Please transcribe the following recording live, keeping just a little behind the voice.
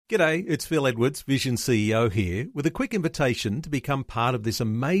G'day, it's Phil Edwards, Vision CEO here, with a quick invitation to become part of this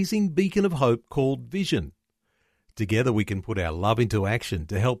amazing beacon of hope called Vision. Together we can put our love into action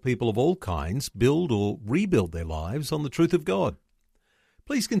to help people of all kinds build or rebuild their lives on the truth of God.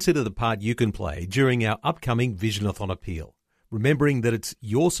 Please consider the part you can play during our upcoming Visionathon appeal, remembering that it's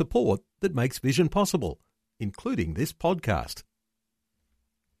your support that makes Vision possible, including this podcast.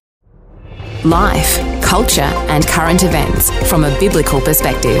 Life, culture and current events from a biblical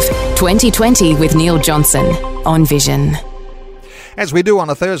perspective. 2020 with Neil Johnson on Vision. As we do on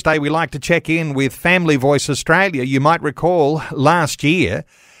a Thursday, we like to check in with Family Voice Australia. You might recall last year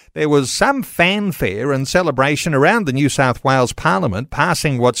there was some fanfare and celebration around the New South Wales Parliament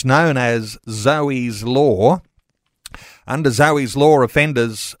passing what's known as Zoe's Law. Under Zoe's Law,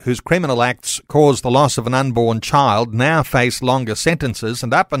 offenders whose criminal acts caused the loss of an unborn child now face longer sentences,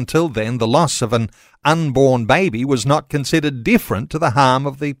 and up until then the loss of an unborn baby was not considered different to the harm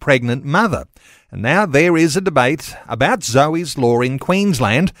of the pregnant mother. And now there is a debate about Zoe's Law in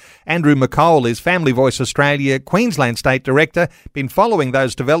Queensland. Andrew McCole is Family Voice Australia Queensland State Director. Been following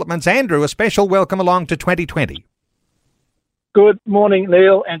those developments. Andrew, a special welcome along to 2020. Good morning,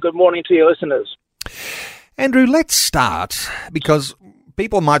 Neil, and good morning to your listeners. Andrew, let's start, because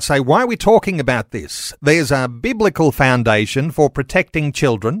people might say, why are we talking about this? There's a biblical foundation for protecting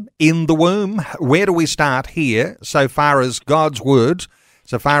children in the womb. Where do we start here, so far as God's word,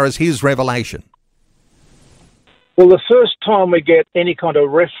 so far as his revelation? Well, the first time we get any kind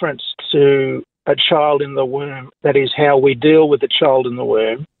of reference to a child in the womb, that is how we deal with the child in the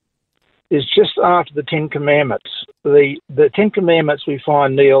womb, is just after the Ten Commandments. The Ten Commandments we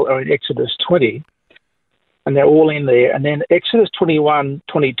find, Neil, are in Exodus 20, and they're all in there. And then Exodus 21,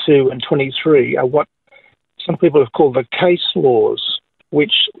 22 and 23 are what some people have called the case laws,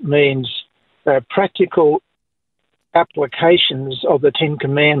 which means practical applications of the Ten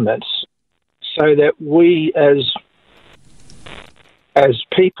Commandments so that we as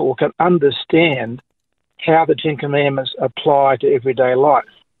people can understand how the Ten Commandments apply to everyday life.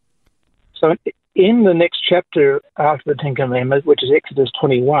 So in the next chapter after the Ten Commandments, which is Exodus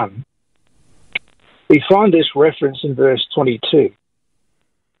 21, we find this reference in verse 22.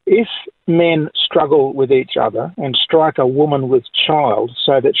 If men struggle with each other and strike a woman with child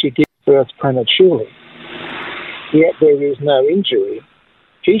so that she gives birth prematurely, yet there is no injury,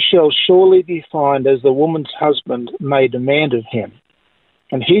 he shall surely be fined as the woman's husband may demand of him,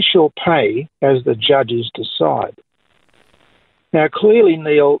 and he shall pay as the judges decide. Now, clearly,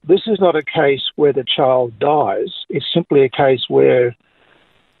 Neil, this is not a case where the child dies. It's simply a case where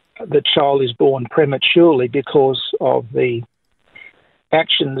the child is born prematurely because of the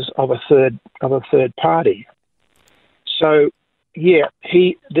actions of a third party. So, yeah,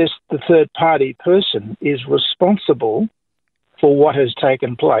 the third party person is responsible for what has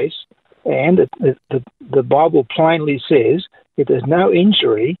taken place, and the Bible plainly says, if there's no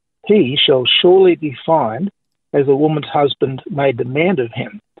injury, he shall surely be fined as the woman's husband may demand of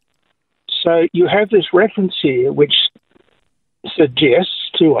him. So you have this reference here which suggests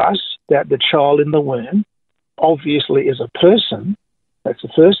to us that the child in the womb obviously is a person. That's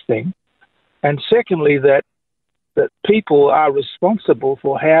the first thing. And secondly, that people are responsible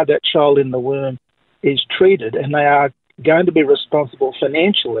for how that child in the womb is treated, and they are going to be responsible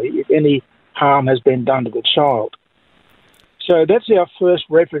financially if any harm has been done to the child. So that's our first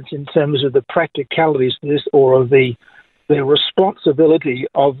reference in terms of the practicalities of this, or of the responsibility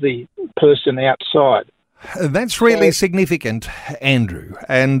of the person outside. That's really significant, Andrew.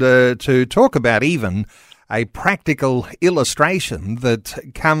 And to talk about even a practical illustration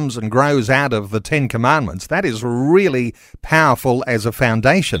that comes and grows out of the Ten Commandments, that is really powerful as a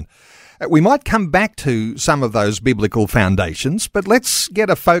foundation. We might come back to some of those biblical foundations, but let's get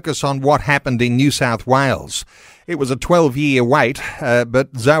a focus on what happened in New South Wales. It was a 12-year wait,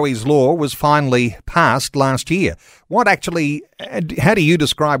 but Zoe's Law was finally passed last year. How do you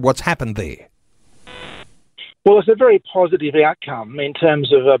describe what's happened there? Well, it's a very positive outcome in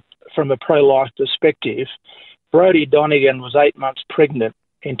terms of, from a pro-life perspective. Brodie Donegan was 8 months pregnant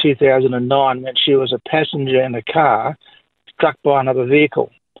in 2009 when she was a passenger in a car struck by another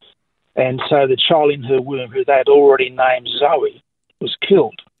vehicle. And so the child in her womb, who they had already named Zoe, was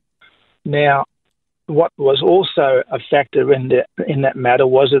killed. Now, what was also a factor in that matter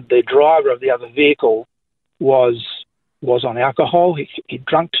was that the driver of the other vehicle was on alcohol. He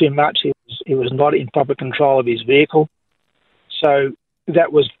drank too much. He was not in proper control of his vehicle. So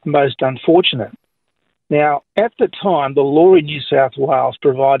that was most unfortunate. Now, at the time, the law in New South Wales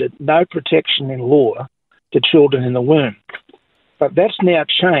provided no protection in law to children in the womb. But that's now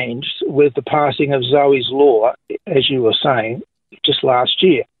changed with the passing of Zoe's Law, as you were saying, just last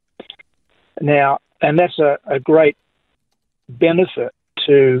year. Now, and that's a great benefit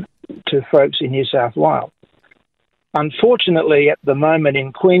to folks in New South Wales. Unfortunately, at the moment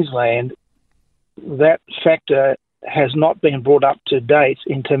in Queensland, that factor has not been brought up to date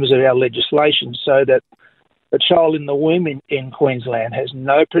in terms of our legislation, so that a child in the womb in Queensland has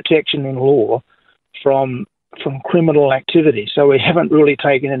no protection in law from criminal activity. So we haven't really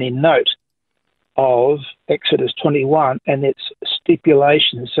taken any note of Exodus 21 and its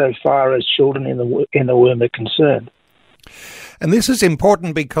stipulations so far as children in the womb are concerned. And this is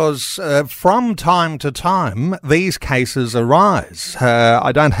important because from time to time, these cases arise.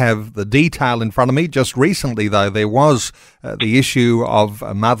 I don't have the detail in front of me. Just recently, though, there was the issue of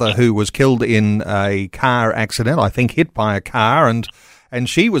a mother who was killed in a car accident, I think hit by a car, and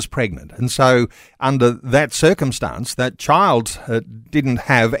she was pregnant. And so under that circumstance, that child didn't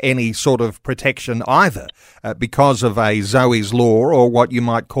have any sort of protection either because of a Zoe's law, or what you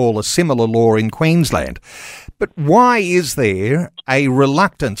might call a similar law in Queensland. But why is there a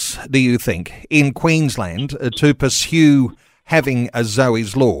reluctance, do you think, in Queensland to pursue having a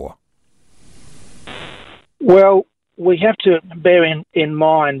Zoe's law? Well, we have to bear in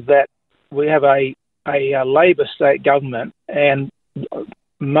mind that we have a Labor state government, and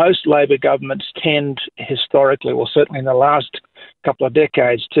most Labor governments tend historically, or certainly in the last couple of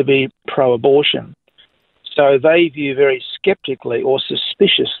decades, to be pro-abortion. So they view very sceptically or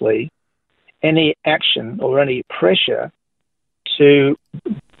suspiciously any action or any pressure to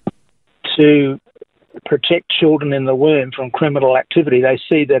protect children in the womb from criminal activity. They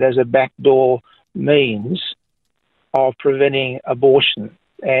see that as a backdoor means of preventing abortion.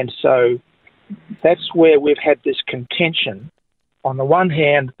 And so that's where we've had this contention. On the one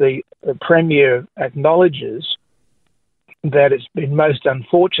hand, the Premier acknowledges that it's been most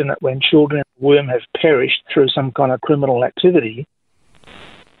unfortunate when children in the womb have perished through some kind of criminal activity,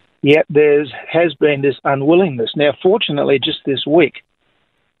 yet there has been this unwillingness. Now, fortunately, just this week,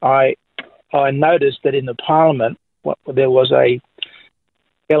 I noticed that in the Parliament there was a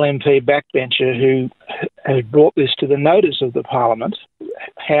LNP backbencher who had brought this to the notice of the Parliament,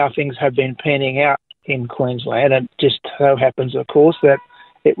 how things have been panning out in Queensland. And it just so happens, of course, that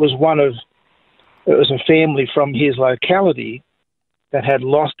it was a family from his locality that had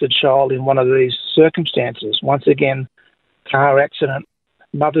lost a child in one of these circumstances. Once again, car accident,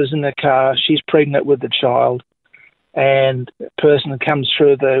 mother's in the car, she's pregnant with the child, and a person comes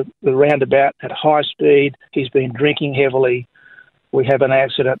through the roundabout at high speed, he's been drinking heavily, we have an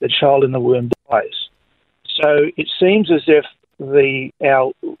accident, the child in the womb dies. So it seems as if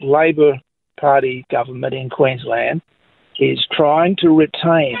our Labor Party government in Queensland is trying to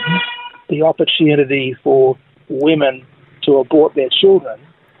retain the opportunity for women to abort their children,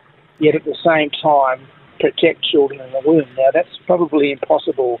 yet at the same time protect children in the womb. Now, that's probably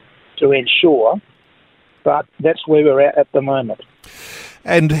impossible to ensure, but that's where we're at the moment.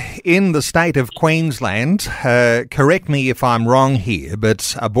 And in the state of Queensland, correct me if I'm wrong here,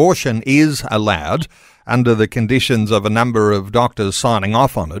 but abortion is allowed under the conditions of a number of doctors signing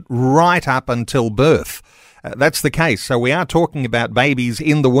off on it right up until birth. That's the case. So we are talking about babies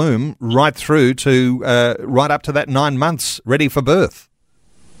in the womb right through to right up to that 9 months ready for birth.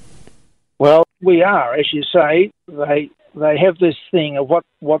 Well, we are, as you say. They have this thing of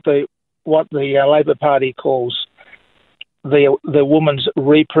what the Labor Party calls the woman's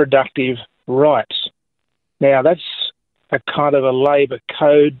reproductive rights. Now, that's a kind of a Labor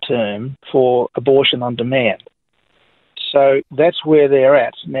code term for abortion on demand. So that's where they're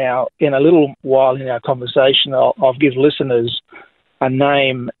at. Now, in a little while in our conversation, I'll give listeners a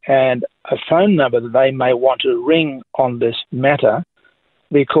name and a phone number that they may want to ring on this matter,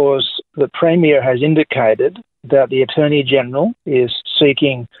 because the Premier has indicated that the Attorney-General is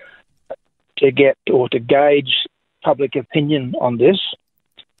seeking to get or to gauge public opinion on this.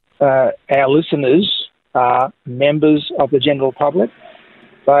 Our listeners are members of the general public.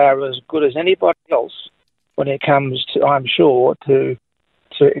 They are as good as anybody else when it comes to, I'm sure, to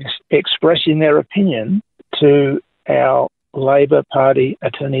expressing their opinion to our Labor Party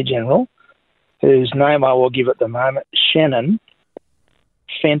Attorney-General, whose name I will give at the moment, Shannon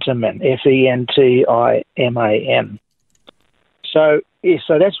Fentiman, Fentiman. So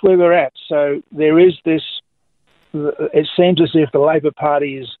that's where we're at. So there is this, it seems as if the Labor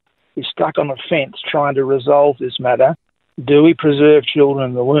Party is stuck on a fence trying to resolve this matter. Do we preserve children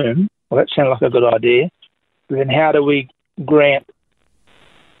in the womb? Well, that sounds like a good idea. Then how do we grant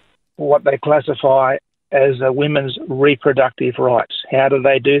what they classify as women's reproductive rights? How do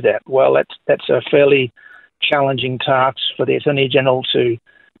they do that? Well, that's a fairly challenging task for the Attorney-General to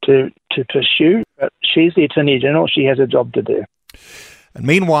pursue. But she's the Attorney-General. She has a job to do. And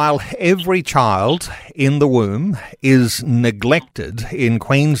meanwhile, every child in the womb is neglected in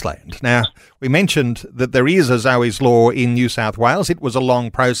Queensland. Now, we mentioned that there is a Zoe's Law in New South Wales. It was a long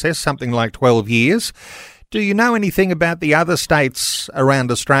process, something like 12 years. Do you know anything about the other states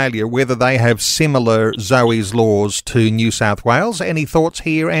around Australia, whether they have similar Zoe's Laws to New South Wales? Any thoughts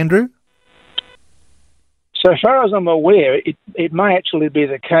here, Andrew? So far as I'm aware, it may actually be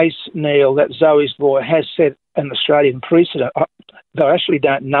the case, Neil, that Zoe's Law has set an Australian precedent. Though I actually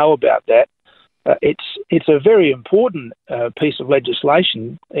don't know about that. It's a very important piece of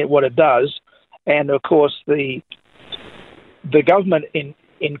legislation, what it does, and of course the government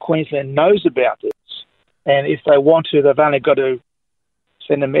in Queensland knows about this, and if they want to, they've only got to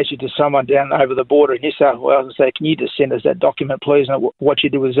send a message to someone down over the border in New South Wales and say, "Can you just send us that document, please, and what you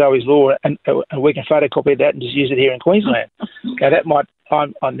do with Zoe's Law, and we can photocopy that and just use it here in Queensland." Now that might,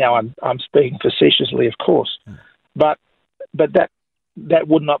 I'm speaking facetiously, of course, but that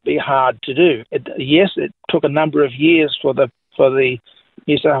would not be hard to do. Yes, it took a number of years for the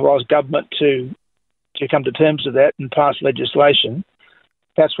New South Wales government to come to terms with that and pass legislation.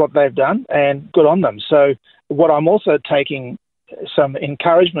 That's what they've done, and good on them. So what I'm also taking some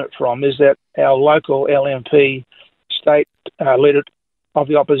encouragement from is that our local LNP state leader of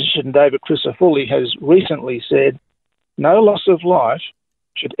the opposition, David Crisafulli, has recently said, no loss of life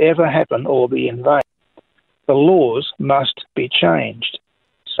should ever happen or be in vain. The laws must be changed.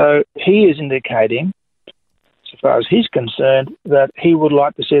 So he is indicating, so far as he's concerned, that he would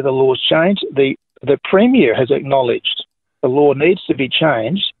like to see the laws changed. The Premier has acknowledged the law needs to be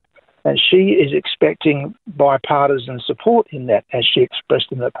changed, and she is expecting bipartisan support in that, as she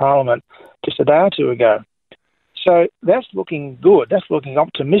expressed in the Parliament just a day or two ago. So that's looking good, that's looking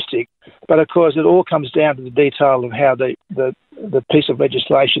optimistic, but of course it all comes down to the detail of how the piece of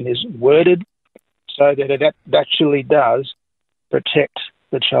legislation is worded, so that it actually does protect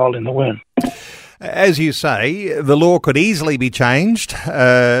the child in the womb. As you say, the law could easily be changed. Take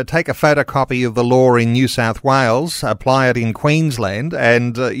a photocopy of the law in New South Wales, apply it in Queensland,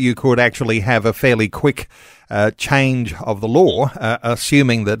 and you could actually have a fairly quick change of the law,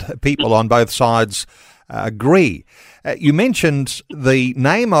 assuming that people on both sides agree. You mentioned the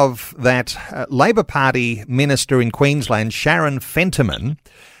name of that Labor Party minister in Queensland, Sharon Fentiman,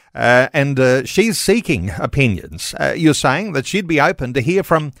 and she's seeking opinions. You're saying that she'd be open to hear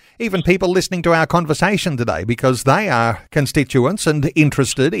from even people listening to our conversation today, because they are constituents and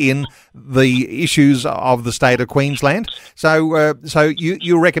interested in the issues of the state of Queensland. So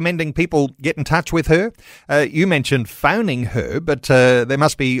you're recommending people get in touch with her. You mentioned phoning her, but there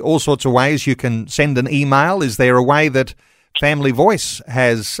must be all sorts of ways you can send an email. Is there a way that Family Voice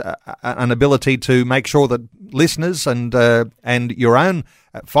has an ability to make sure that listeners and your own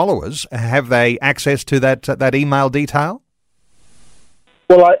followers have they access to that email detail?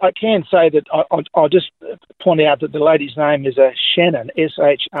 Well, I can say that I'll just point out that the lady's name is Shannon,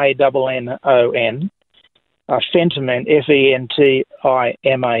 Shannon, Fentiman, Fentiman,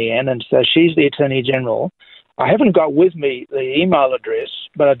 and so she's the Attorney General. I haven't got with me the email address,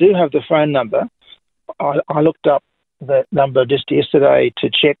 but I do have the phone number. I looked up that number just yesterday to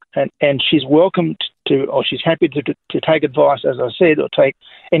check, and she's welcome to, or she's happy to take advice, as I said, or take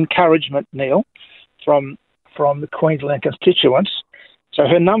encouragement, Neil, from the Queensland constituents. So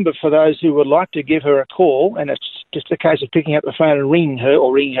her number, for those who would like to give her a call, and it's just a case of picking up the phone and ringing her,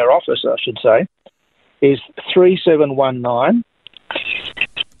 or ringing her office, I should say, is 3719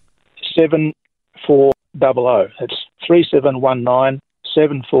 7400. It's 3719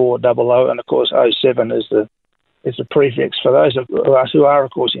 7400, and of course 07 is the prefix for those of us who are,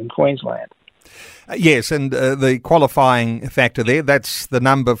 of course, in Queensland. Yes, and the qualifying factor there, that's the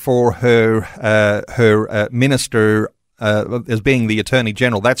number for her minister as being the Attorney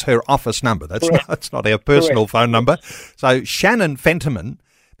General. That's her office number. That's not our personal phone number. So Shannon Fentiman,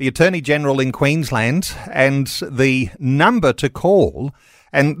 the Attorney General in Queensland, and the number to call,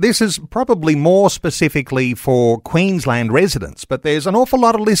 and this is probably more specifically for Queensland residents, but there's an awful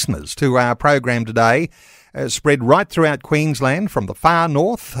lot of listeners to our program today, spread right throughout Queensland, from the far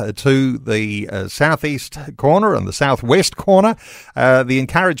north to the southeast corner and the southwest corner. The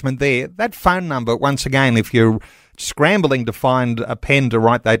encouragement there, that phone number, once again, if you're scrambling to find a pen to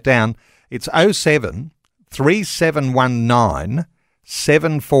write that down, it's 07 3719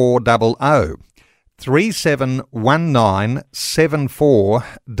 7400. 3719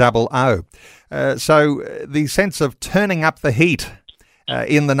 7400. So the sense of turning up the heat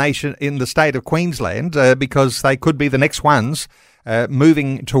in the nation, in the state of Queensland, because they could be the next ones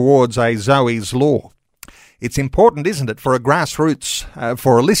moving towards a Zoe's Law. It's important, isn't it, for a grassroots,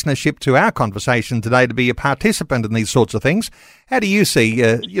 for a listenership to our conversation today to be a participant in these sorts of things. How do you see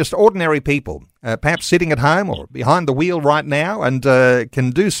just ordinary people, perhaps sitting at home or behind the wheel right now and can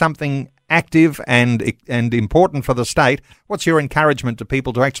do something active and important for the state? What's your encouragement to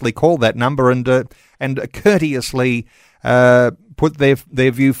people to actually call that number and courteously put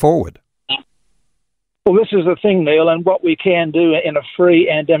their view forward? Well, this is the thing, Neil, and what we can do in a free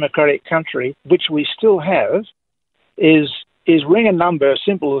and democratic country, which we still have, is ring a number as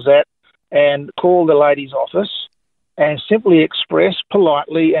simple as that and call the lady's office and simply express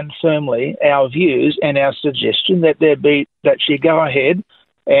politely and firmly our views and our suggestion that she go ahead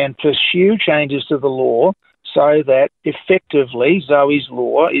and pursue changes to the law so that effectively Zoe's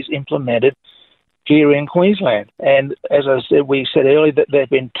law is implemented here in Queensland. And as we said earlier, that there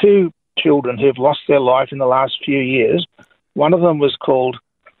have been 2 children who've lost their life in the last few years. One of them was called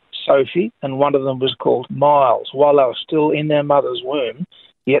Sophie and one of them was called Miles while they were still in their mother's womb,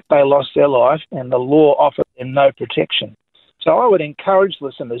 yet they lost their life and the law offered them no protection. So I would encourage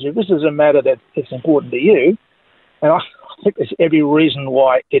listeners, if this is a matter that is important to you, and I think there's every reason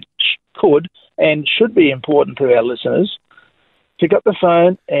why it could and should be important to our listeners, pick up the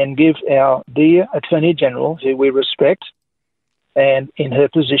phone and give our dear Attorney General, who we respect, and in her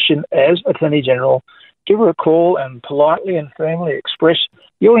position as Attorney General, give her a call and politely and firmly express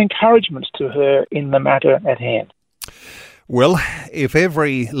your encouragements to her in the matter at hand. Well, if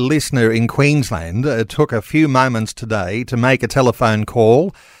every listener in Queensland took a few moments today to make a telephone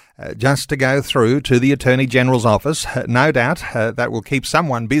call just to go through to the Attorney General's office, no doubt that will keep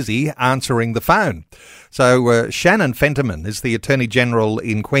someone busy answering the phone. So Shannon Fentiman is the Attorney General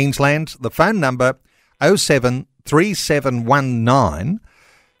in Queensland. The phone number 073719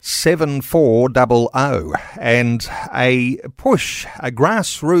 7400, and a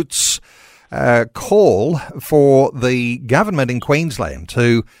grassroots call for the government in Queensland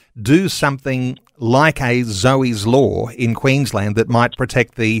to do something like a Zoe's Law in Queensland that might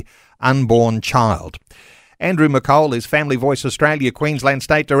protect the unborn child. Andrew McCole is Family Voice Australia Queensland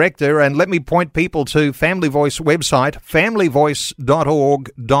State Director, and let me point people to Family Voice website,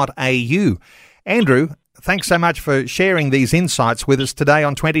 familyvoice.org.au. Andrew, thanks so much for sharing these insights with us today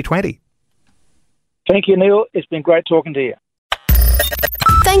on 2020. Thank you, Neil. It's been great talking to you.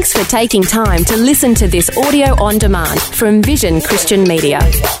 Thanks for taking time to listen to this audio on demand from Vision Christian Media.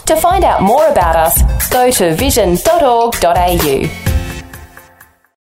 To find out more about us, go to vision.org.au.